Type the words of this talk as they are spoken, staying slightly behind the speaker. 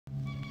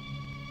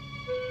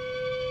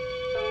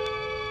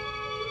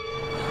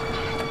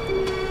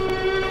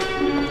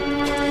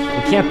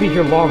Can't be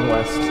here long,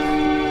 West.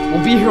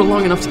 We'll be here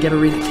long enough to get a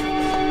reading.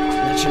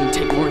 That shouldn't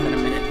take more than a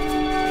minute.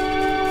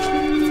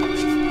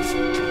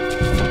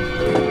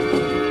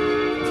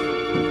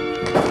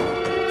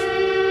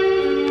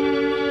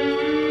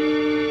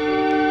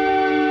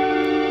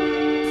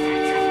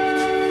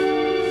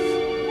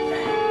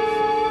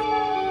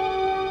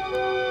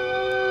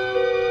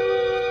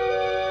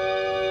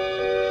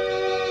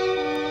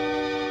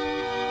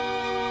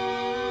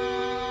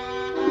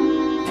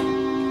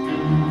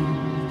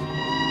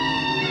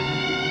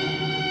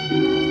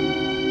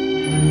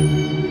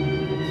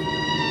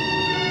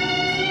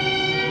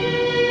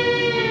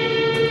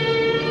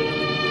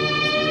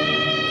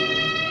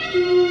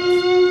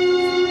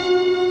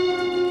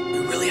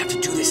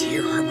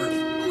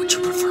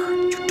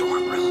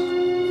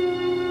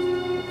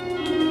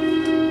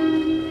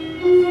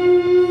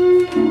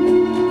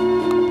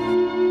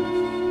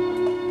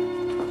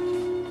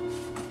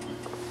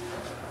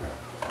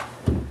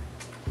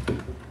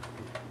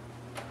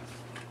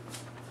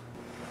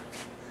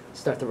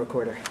 Start the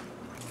recorder.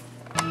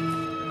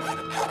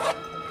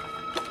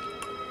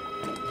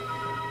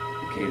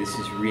 Okay, this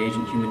is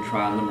reagent human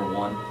trial number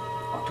 1,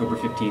 October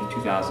 15th,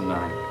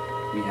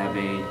 2009. We have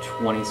a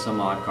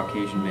 20-some-odd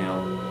Caucasian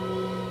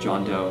male,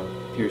 John Doe,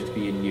 appears to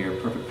be in near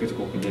perfect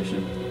physical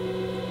condition.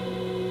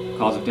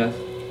 Cause of death?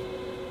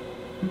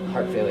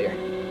 Heart failure.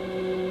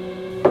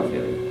 Heart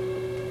failure.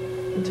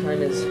 The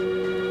time is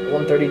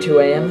 1:32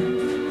 a.m.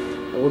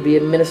 and we'll be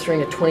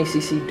administering a 20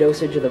 cc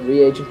dosage of the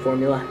reagent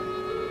formula.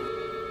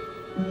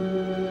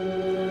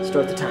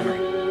 Start the timer.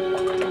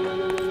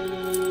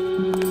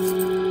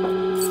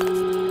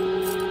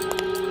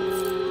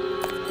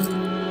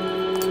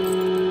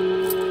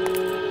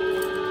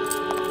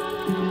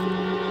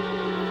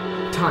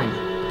 Time.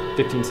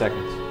 15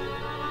 seconds.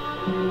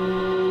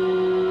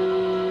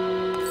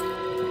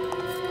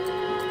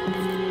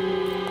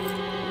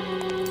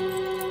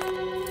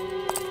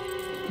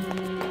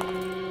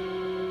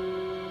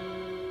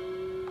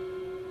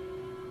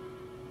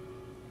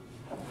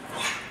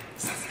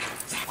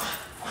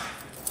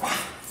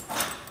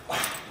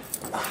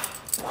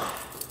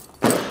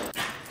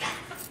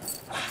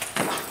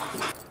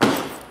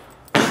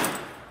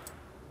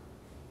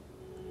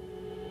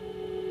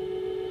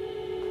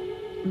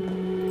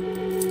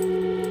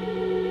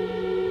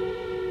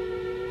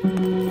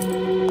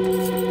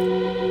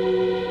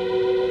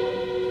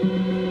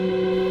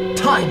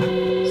 Time!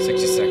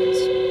 60 seconds.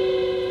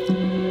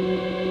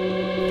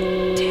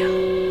 Damn.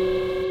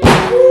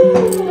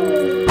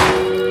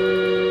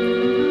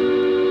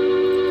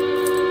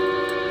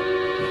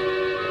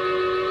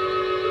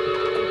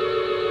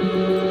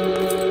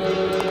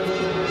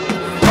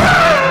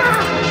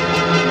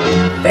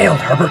 Failed,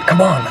 Herbert.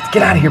 Come on, let's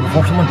get out of here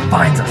before someone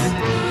finds us.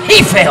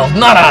 He failed,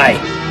 not I!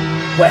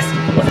 Wes,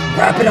 let's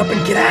wrap it up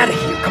and get out of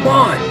here. Come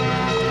on!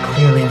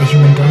 Clearly, the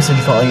human dosage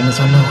volume is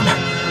unknown.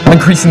 I'm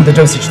increasing the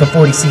dosage to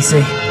 40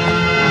 cc.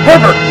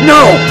 Herbert,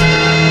 no!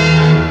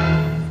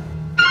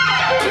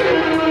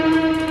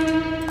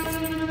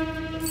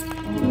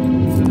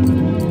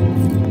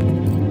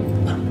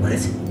 What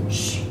is it?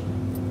 Shh.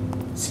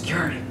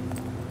 Security.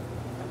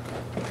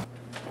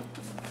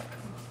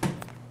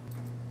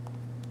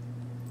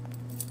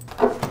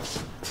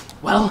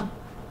 Well?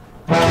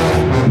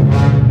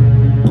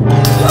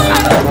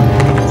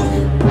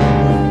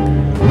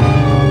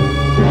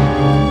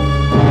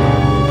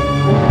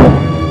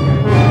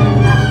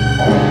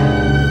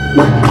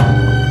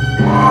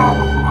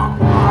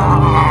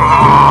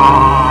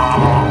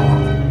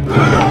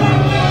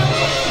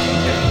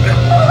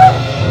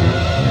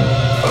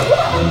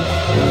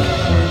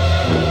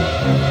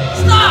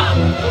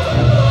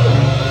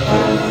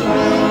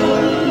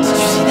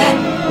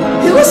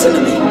 Listen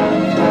to me!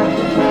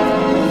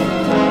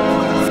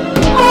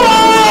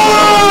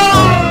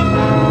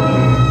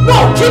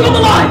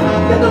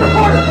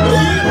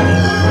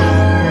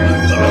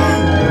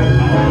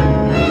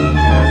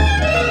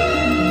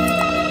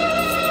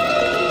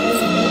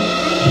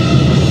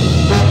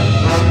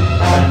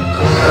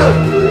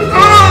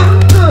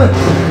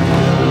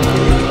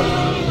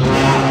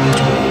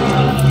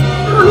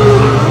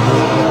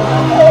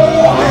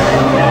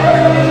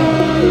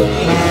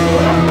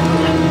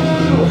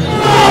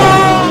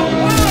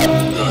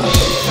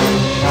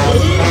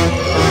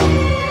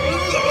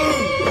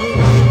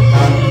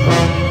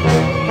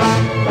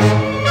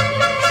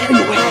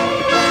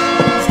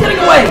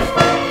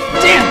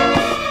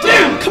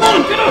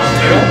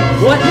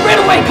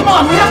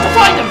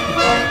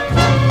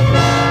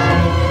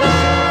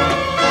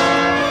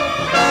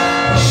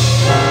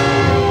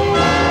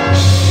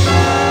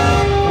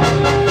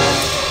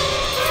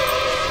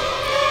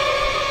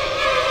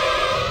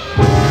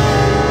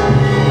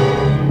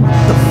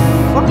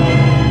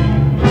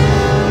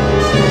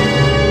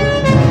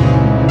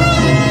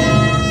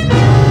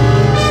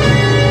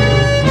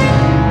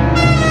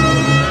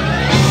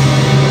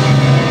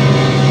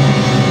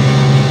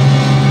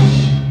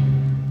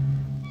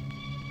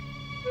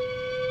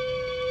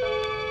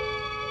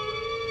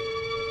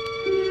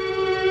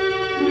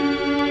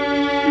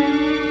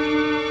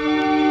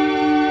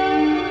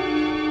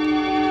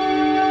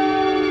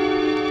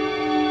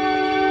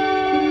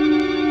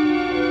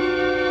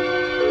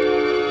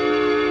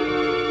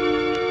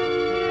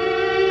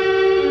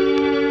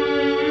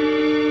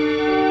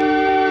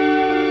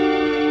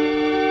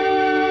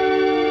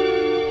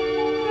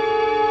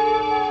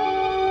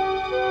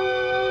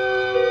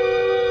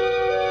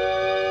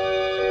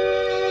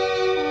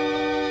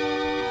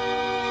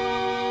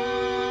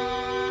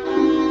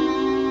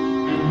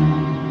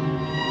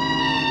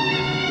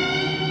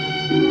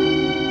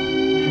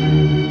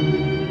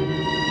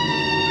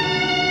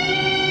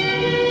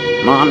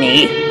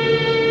 Mommy,